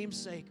for your name's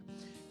sake.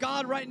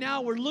 God, right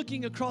now we're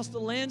looking across the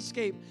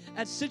landscape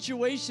at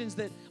situations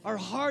that are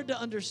hard to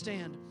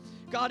understand.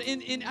 God,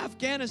 in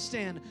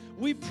Afghanistan,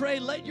 we pray,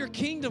 let your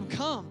kingdom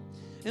come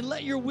and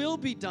let your will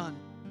be done.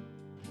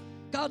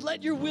 God,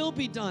 let your will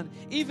be done.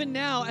 Even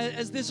now,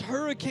 as this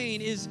hurricane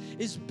is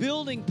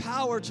building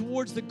power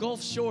towards the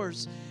Gulf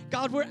shores,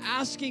 God, we're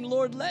asking,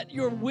 Lord, let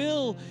your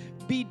will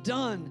be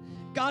done.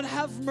 God,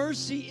 have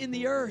mercy in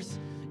the earth.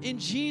 In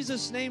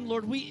Jesus' name,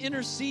 Lord, we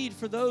intercede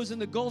for those in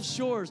the Gulf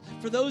shores,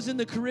 for those in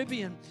the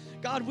Caribbean.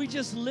 God, we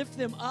just lift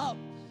them up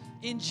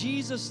in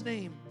Jesus'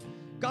 name.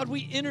 God,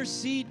 we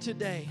intercede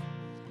today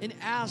and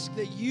ask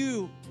that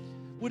you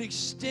would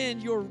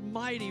extend your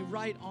mighty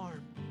right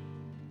arm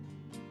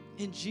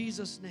in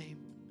Jesus' name.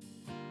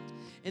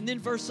 And then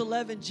verse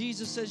 11,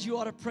 Jesus says you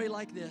ought to pray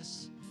like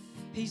this.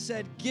 He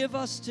said, give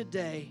us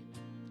today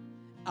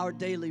our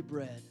daily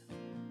bread.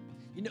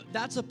 You know,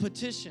 that's a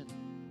petition.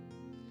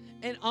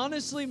 And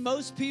honestly,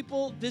 most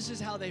people, this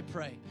is how they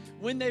pray.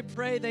 When they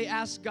pray, they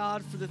ask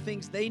God for the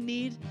things they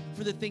need,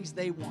 for the things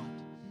they want.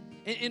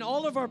 And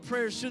all of our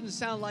prayers shouldn't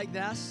sound like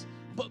this,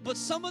 but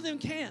some of them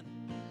can.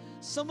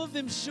 Some of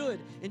them should.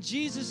 And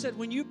Jesus said,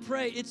 when you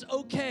pray, it's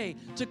okay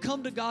to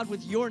come to God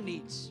with your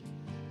needs.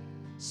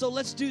 So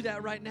let's do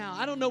that right now.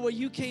 I don't know what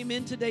you came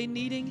in today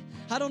needing.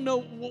 I don't know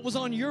what was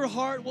on your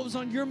heart, what was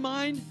on your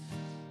mind.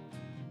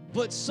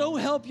 But so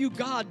help you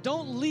God,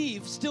 don't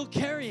leave still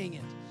carrying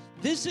it.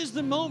 This is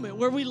the moment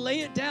where we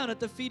lay it down at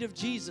the feet of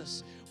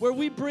Jesus, where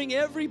we bring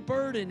every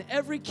burden,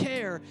 every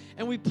care,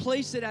 and we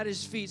place it at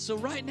His feet. So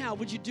right now,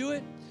 would you do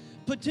it?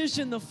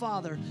 Petition the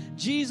Father.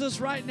 Jesus,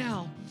 right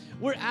now,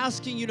 we're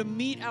asking you to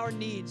meet our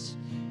needs.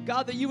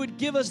 God, that you would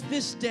give us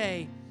this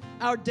day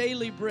our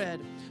daily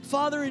bread.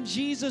 Father, in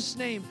Jesus'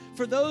 name,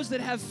 for those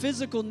that have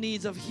physical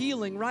needs of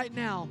healing right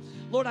now,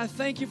 Lord, I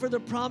thank you for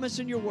the promise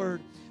in your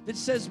word that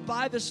says,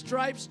 by the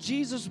stripes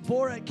Jesus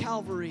bore at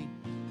Calvary,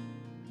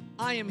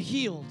 I am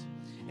healed.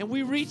 And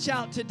we reach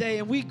out today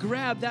and we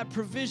grab that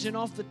provision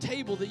off the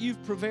table that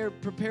you've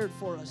prepared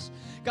for us.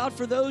 God,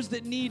 for those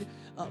that need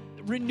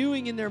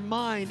renewing in their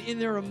mind, in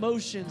their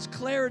emotions,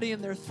 clarity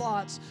in their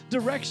thoughts,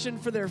 direction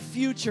for their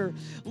future.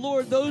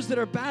 Lord, those that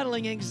are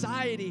battling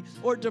anxiety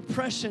or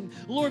depression,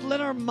 Lord, let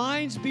our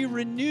minds be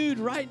renewed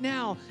right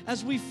now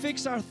as we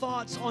fix our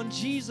thoughts on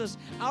Jesus,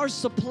 our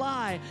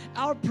supply,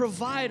 our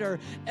provider,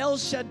 El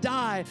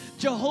Shaddai,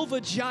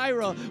 Jehovah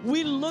Jireh.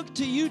 We look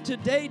to you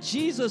today,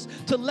 Jesus,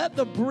 to let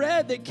the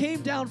bread that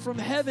came down from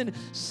heaven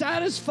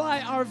satisfy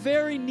our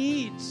very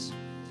needs.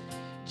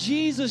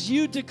 Jesus,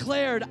 you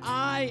declared,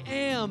 I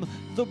am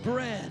the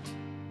bread.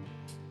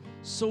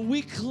 So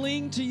we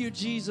cling to you,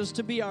 Jesus,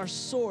 to be our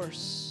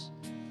source,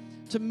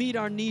 to meet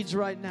our needs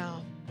right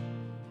now.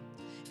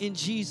 In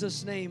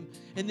Jesus' name.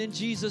 And then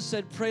Jesus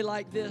said, pray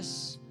like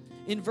this.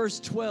 In verse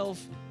 12,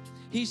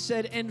 He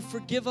said, and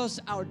forgive us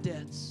our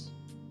debts,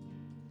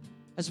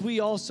 as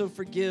we also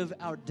forgive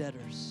our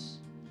debtors.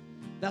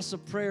 That's a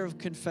prayer of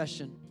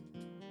confession.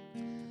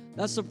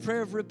 That's a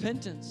prayer of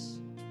repentance.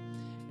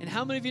 And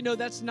how many of you know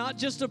that's not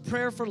just a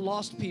prayer for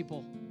lost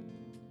people?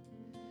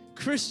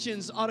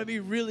 Christians ought to be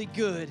really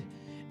good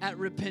at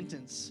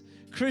repentance.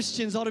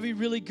 Christians ought to be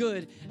really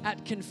good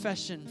at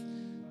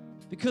confession,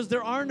 because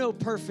there are no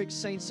perfect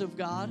saints of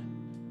God.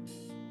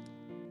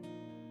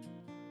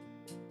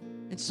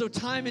 And so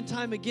time and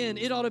time again,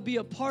 it ought to be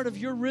a part of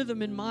your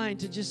rhythm and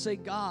mind to just say,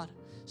 God,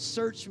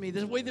 search me.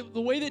 The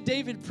way that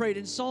David prayed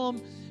in Psalm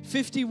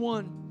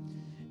 51,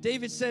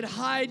 David said,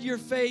 hide your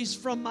face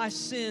from my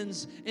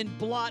sins and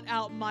blot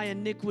out my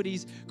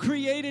iniquities.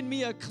 Create in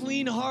me a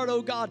clean heart,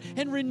 O God,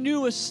 and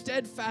renew a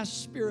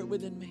steadfast spirit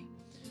within me.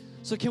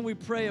 So can we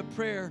pray a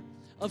prayer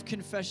of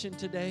confession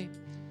today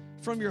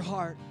from your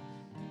heart?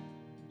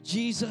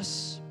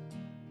 Jesus,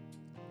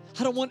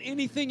 I don't want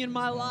anything in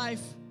my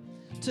life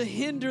to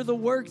hinder the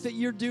work that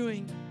you're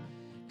doing.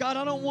 God,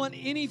 I don't want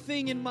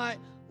anything in my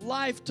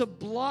life to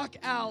block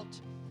out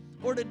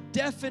or to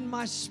deafen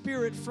my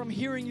spirit from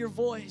hearing your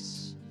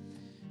voice.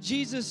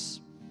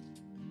 Jesus,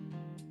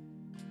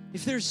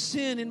 if there's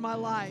sin in my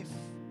life,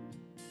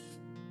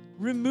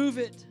 remove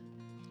it.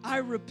 I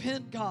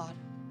repent, God.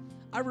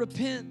 I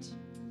repent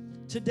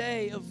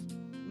today of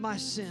my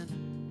sin.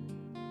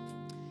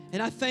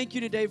 And I thank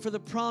you today for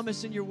the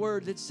promise in your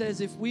word that says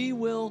if we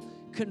will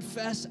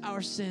confess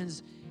our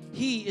sins,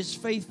 He is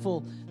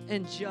faithful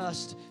and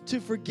just to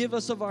forgive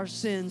us of our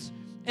sins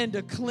and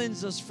to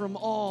cleanse us from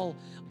all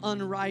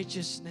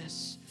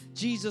unrighteousness.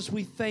 Jesus,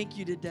 we thank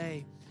you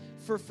today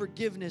for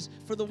forgiveness,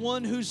 for the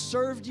one who's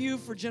served you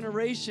for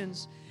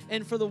generations,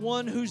 and for the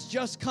one who's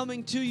just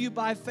coming to you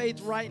by faith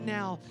right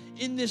now.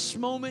 In this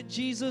moment,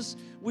 Jesus,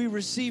 we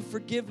receive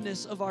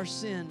forgiveness of our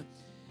sin.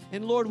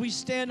 And Lord, we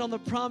stand on the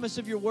promise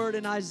of your word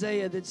in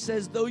Isaiah that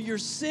says, though your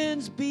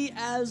sins be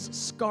as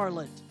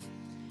scarlet,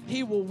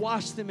 He will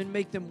wash them and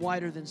make them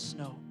whiter than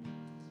snow.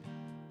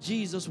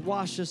 Jesus,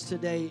 wash us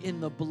today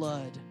in the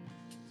blood.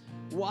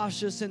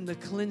 Wash us in the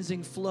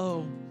cleansing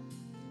flow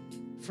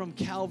from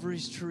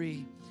Calvary's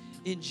tree.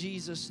 In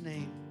Jesus'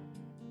 name.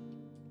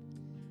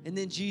 And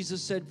then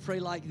Jesus said, pray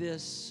like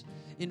this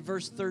in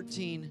verse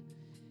 13.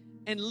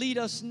 And lead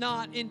us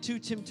not into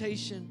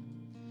temptation,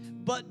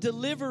 but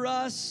deliver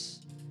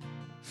us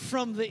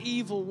from the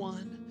evil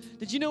one.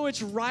 Did you know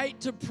it's right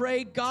to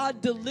pray,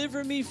 God,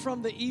 deliver me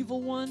from the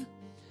evil one?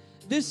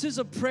 This is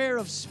a prayer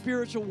of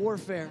spiritual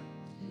warfare.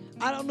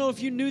 I don't know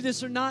if you knew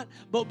this or not,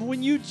 but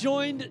when you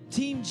joined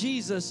Team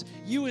Jesus,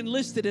 you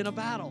enlisted in a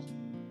battle.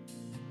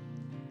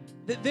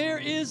 That there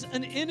is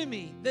an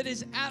enemy that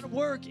is at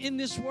work in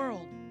this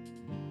world.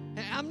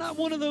 And I'm not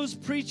one of those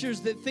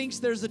preachers that thinks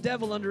there's a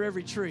devil under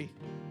every tree.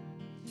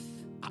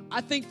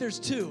 I think there's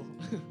two.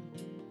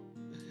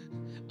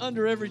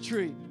 under every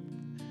tree.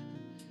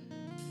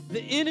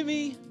 The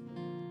enemy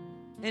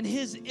and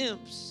his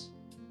imps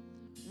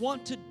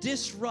want to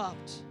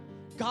disrupt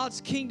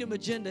God's kingdom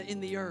agenda in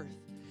the earth.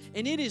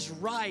 And it is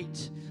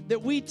right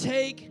that we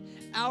take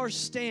our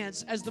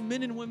stance as the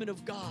men and women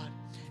of God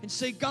and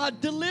say,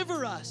 God,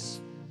 deliver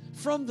us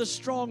from the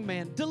strong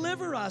man.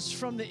 Deliver us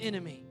from the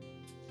enemy.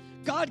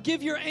 God,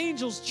 give your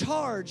angels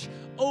charge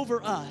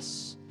over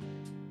us.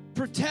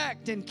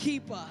 Protect and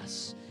keep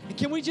us. And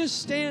can we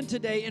just stand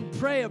today and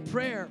pray a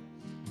prayer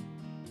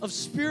of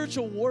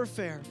spiritual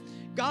warfare?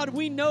 God,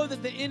 we know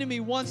that the enemy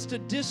wants to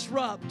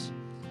disrupt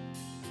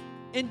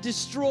and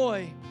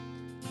destroy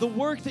the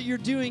work that you're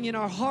doing in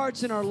our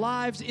hearts, in our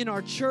lives, in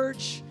our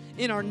church,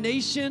 in our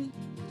nation.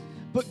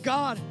 But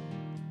God,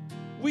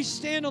 we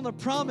stand on the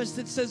promise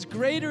that says,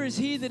 greater is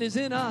he that is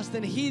in us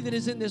than he that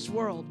is in this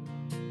world.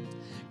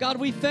 God,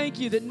 we thank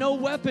you that no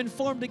weapon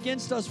formed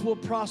against us will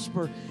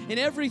prosper, and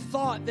every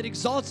thought that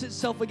exalts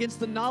itself against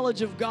the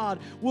knowledge of God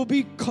will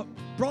be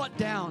brought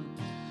down.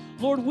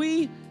 Lord,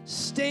 we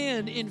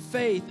stand in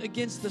faith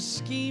against the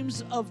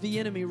schemes of the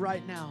enemy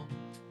right now.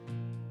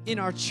 In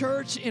our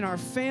church, in our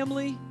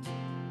family,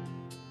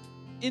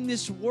 in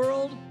this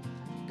world,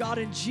 God,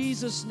 in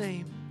Jesus'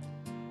 name,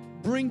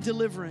 bring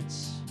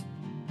deliverance.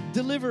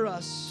 Deliver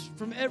us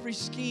from every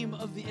scheme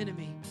of the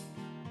enemy.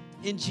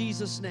 In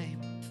Jesus'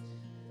 name.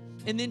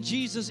 And then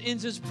Jesus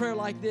ends his prayer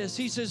like this.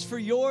 He says, for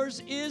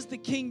yours is the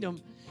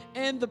kingdom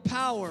and the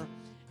power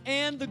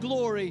and the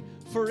glory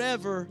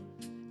forever.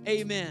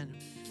 Amen.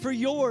 For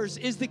yours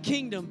is the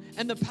kingdom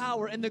and the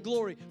power and the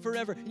glory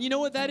forever. And you know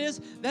what that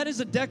is? That is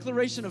a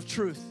declaration of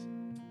truth.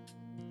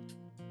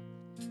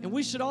 And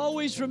we should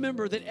always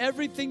remember that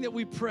everything that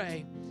we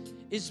pray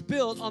is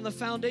built on the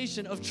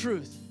foundation of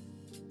truth.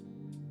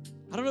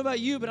 I don't know about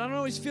you, but I don't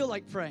always feel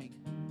like praying.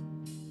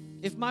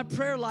 If my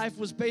prayer life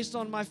was based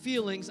on my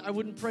feelings, I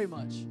wouldn't pray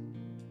much.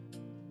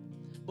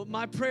 But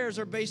my prayers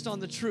are based on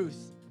the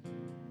truth.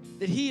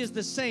 That he is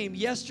the same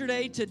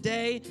yesterday,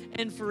 today,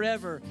 and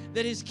forever.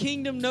 That his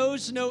kingdom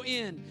knows no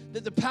end.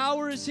 That the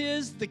power is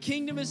his, the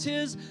kingdom is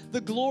his,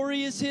 the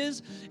glory is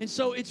his. And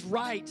so it's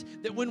right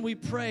that when we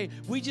pray,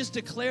 we just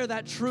declare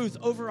that truth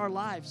over our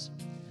lives.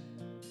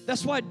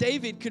 That's why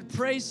David could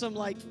pray some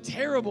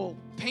terrible,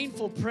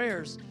 painful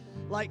prayers.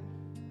 Like,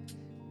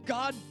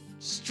 God,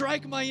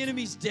 strike my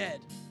enemies dead.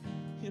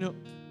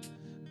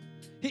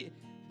 He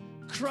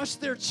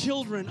crushed their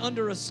children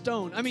under a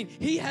stone. I mean,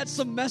 he had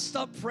some messed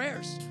up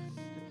prayers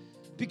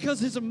because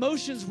his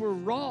emotions were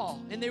raw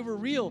and they were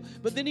real.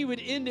 But then he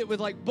would end it with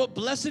but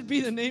blessed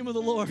be the name of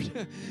the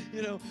Lord.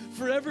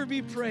 Forever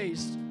be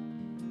praised.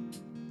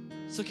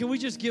 So can we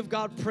just give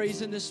God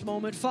praise in this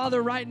moment?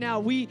 Father, right now,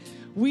 we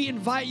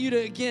invite you to,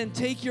 again,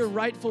 take your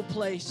rightful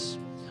place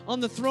on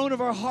the throne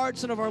of our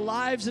hearts and of our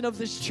lives and of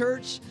this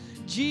church.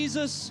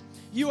 Jesus,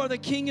 you are the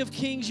King of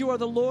kings. You are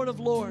the Lord of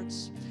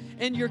lords.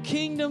 And your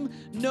kingdom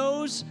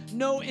knows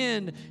no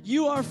end.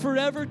 You are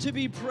forever to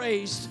be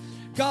praised.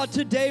 God,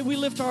 today we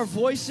lift our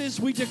voices.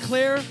 We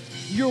declare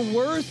your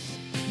worth,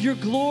 your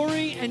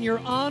glory, and your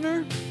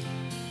honor.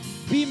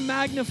 Be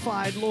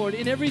magnified, Lord,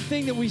 in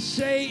everything that we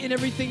say, in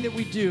everything that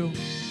we do.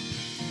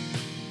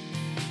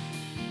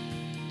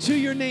 To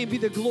your name be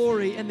the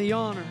glory and the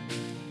honor,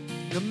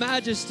 the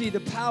majesty, the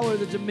power,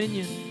 the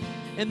dominion,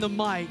 and the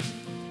might.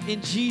 In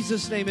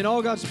Jesus' name. And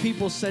all God's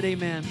people said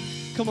amen.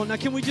 Come on, now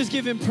can we just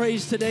give him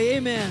praise today?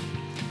 Amen.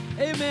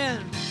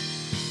 Amen.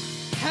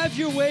 Have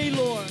your way,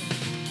 Lord.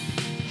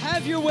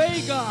 Have your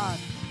way, God.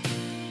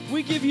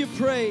 We give you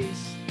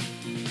praise.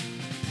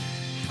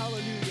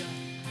 Hallelujah.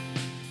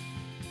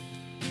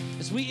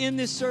 As we end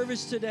this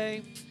service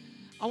today,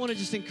 I want to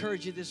just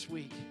encourage you this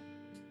week.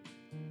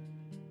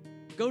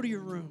 Go to your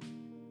room.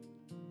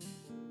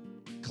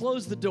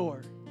 Close the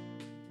door.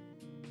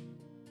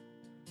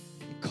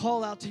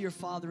 Call out to your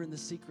Father in the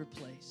secret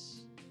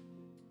place.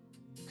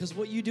 Because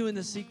what you do in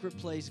the secret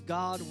place,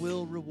 God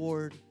will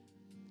reward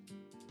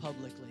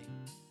publicly.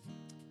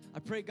 I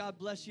pray God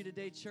bless you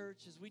today, church,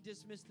 as we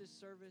dismiss this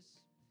service.